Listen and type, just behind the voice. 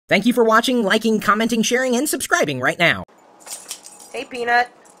Thank you for watching, liking, commenting, sharing, and subscribing right now. Hey, Peanut.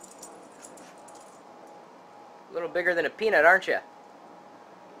 A little bigger than a peanut, aren't you?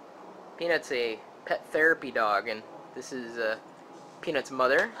 Peanut's a pet therapy dog, and this is Peanut's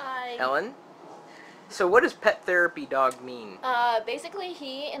mother, Hi. Ellen. So what does pet therapy dog mean? Basically,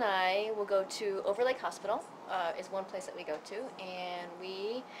 he and I will go to Overlake Hospital, is one place that we go to, and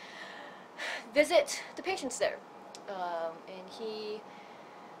we visit the patients there. And he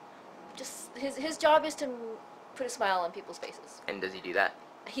just, his job is to put a smile on people's faces. And does he do that?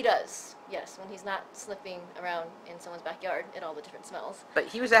 He does, yes, when he's not sniffing around in someone's backyard at all the different smells. But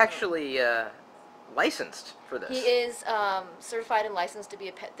he was actually licensed for this. He is certified and licensed to be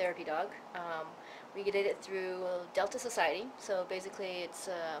a pet therapy dog. We did it through Delta Society, so basically it's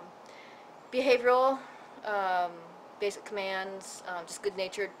behavioral, basic commands, just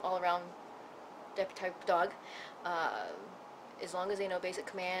good-natured, all-around type of dog. As long as they know basic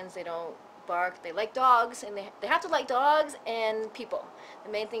commands, they don't bark, they like dogs, and they have to like dogs and people.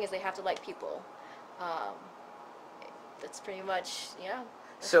 The main thing is they have to like people. That's pretty much, yeah.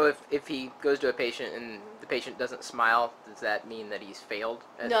 So if he goes to a patient and the patient doesn't smile, does that mean that he's failed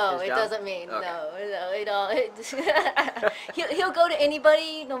at his job? No, it doesn't mean, okay. no, it don't. He'll go to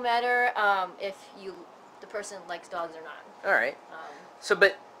anybody, no matter if the person likes dogs or not. All right. So,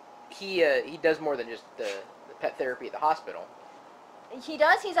 but he does more than just the pet therapy at the hospital. He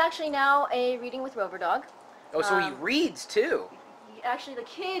does. He's actually now a Reading with Rover dog. Oh, so he reads too. Actually, the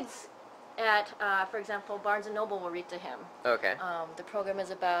kids at, for example, Barnes & Noble will read to him. Okay. The program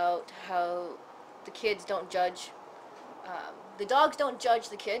is about how the kids don't judge, the dogs don't judge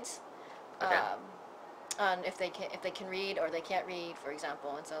the kids, Okay. on if they can read or they can't read, for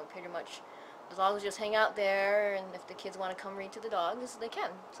example. And so pretty much the dogs just hang out there, and if the kids want to come read to the dogs, they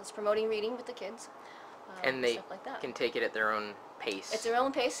can. So it's promoting reading with the kids. And they stuff like that. can take it at their own pace. It's their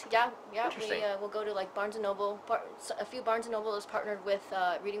own pace, yeah. Interesting. We'll go to like Barnes & Noble. A few Barnes & Noble is partnered with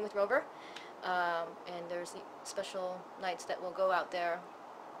Reading with Rover, and there's special nights that we'll go out there.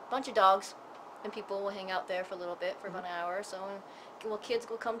 A bunch of dogs and people will hang out there for a little bit, for about an hour or so. And kids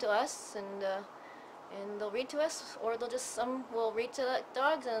will come to us and they'll read to us, or some will read to the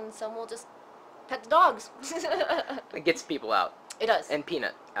dogs and some will just pet the dogs. It gets people out. It does. And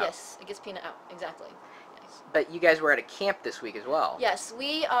Peanut out. Yes, it gets Peanut out, exactly. But you guys were at a camp this week as well. Yes,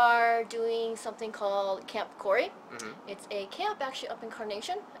 we are doing something called Camp Corey. Mm-hmm. It's a camp actually up in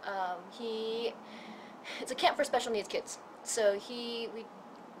Carnation. It's a camp for special needs kids. So we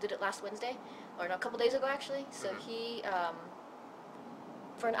did it last Wednesday, or no, a couple days ago actually. So he,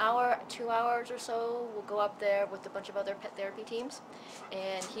 for an hour, 2 hours or so, will go up there with a bunch of other pet therapy teams,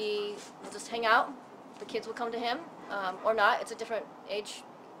 and he will just hang out. The kids will come to him, or not. It's a different age,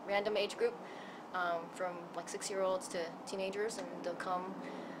 random age group. From like 6-year-olds to teenagers, and they'll come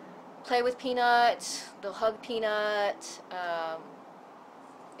play with Peanut, they'll hug Peanut,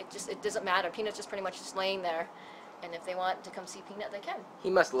 it doesn't matter. Peanut's just pretty much just laying there, and if they want to come see Peanut, they can. He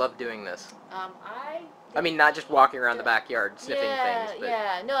must love doing this. I mean, not just walking around the backyard sniffing things, but...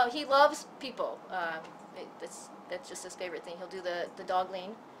 Yeah, no, he loves people. That's just his favorite thing. He'll do the dog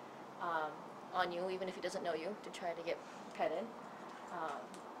lean on you, even if he doesn't know you, to try to get petted.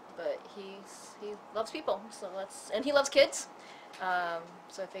 But he loves people, and he loves kids,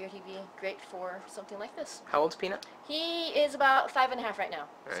 so I figured he'd be great for something like this. How old's Peanut? He is about 5.5 right now.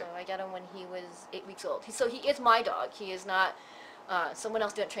 Right. So I got him when he was 8 weeks old. So he is my dog. He is not, someone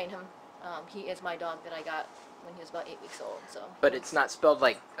else didn't train him. He is my dog that I got when he was about 8 weeks old. So. But it's not spelled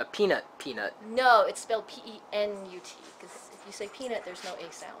like a peanut. No, it's spelled P-E-N-U-T, because if you say peanut, there's no A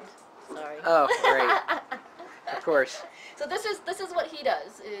sound. Sorry. Oh, right. Of course. So this is what he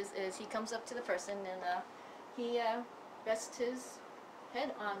does, is he comes up to the person and he rests his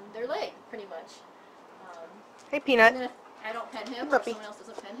head on their leg, pretty much. Hey, Peanut. And if I don't pet him, or Puppy. someone else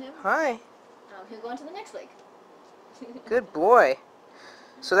doesn't pet him, Hi. he'll go on to the next leg. Good boy.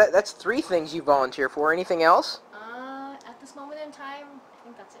 So that's 3 things you volunteer for. Anything else? At this moment in time, I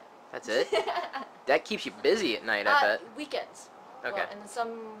think that's it. That's it? That keeps you busy at night, I bet. Weekends. Okay. Well, and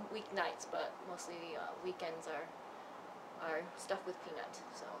some weeknights, but mostly weekends are stuff with Peanut.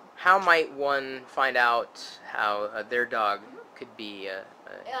 So. How might one find out how their dog could be?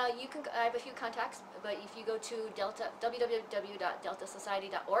 You can. I have a few contacts, but if you go to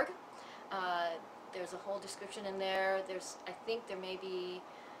www.deltasociety.org, there's a whole description in there. I think there may be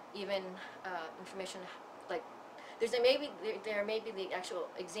even information like there may be the actual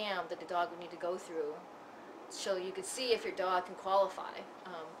exam that the dog would need to go through, so you could see if your dog can qualify.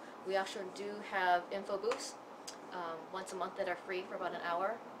 We actually do have info booths once a month that are free for about an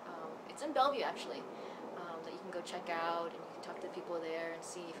hour. It's in Bellevue actually, that you can go check out, and you can can talk to the people there and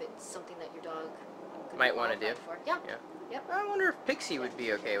see if it's something that your dog could Might want to do. qualify for. Yeah. Yeah. Yep. I wonder if Pixie would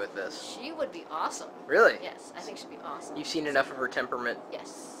be okay with this. She would be awesome. Really? Yes, I think she'd be awesome. You've seen enough of her temperament.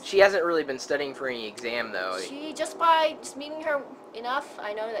 Yes. She hasn't really been studying for any exam though. She by just meeting her enough,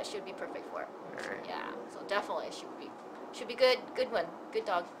 I know that she would be perfect for it. All right. Yeah. So definitely, should be good. Good one. Good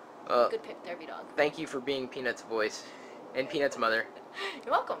dog. Good therapy dog. Thank you for being Peanut's voice and Peanut's mother.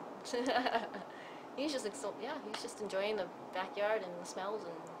 You're welcome. He's just he's just enjoying the backyard and the smells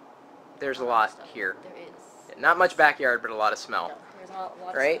and. There's a all lot that stuff. here. There is. Not much backyard, but a lot of smell. No, there's a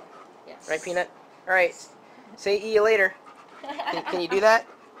lot Right? of stuff. Yes. Right, Peanut? All right. Say "see you later." Can you do that?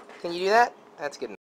 Can you do that? That's good enough.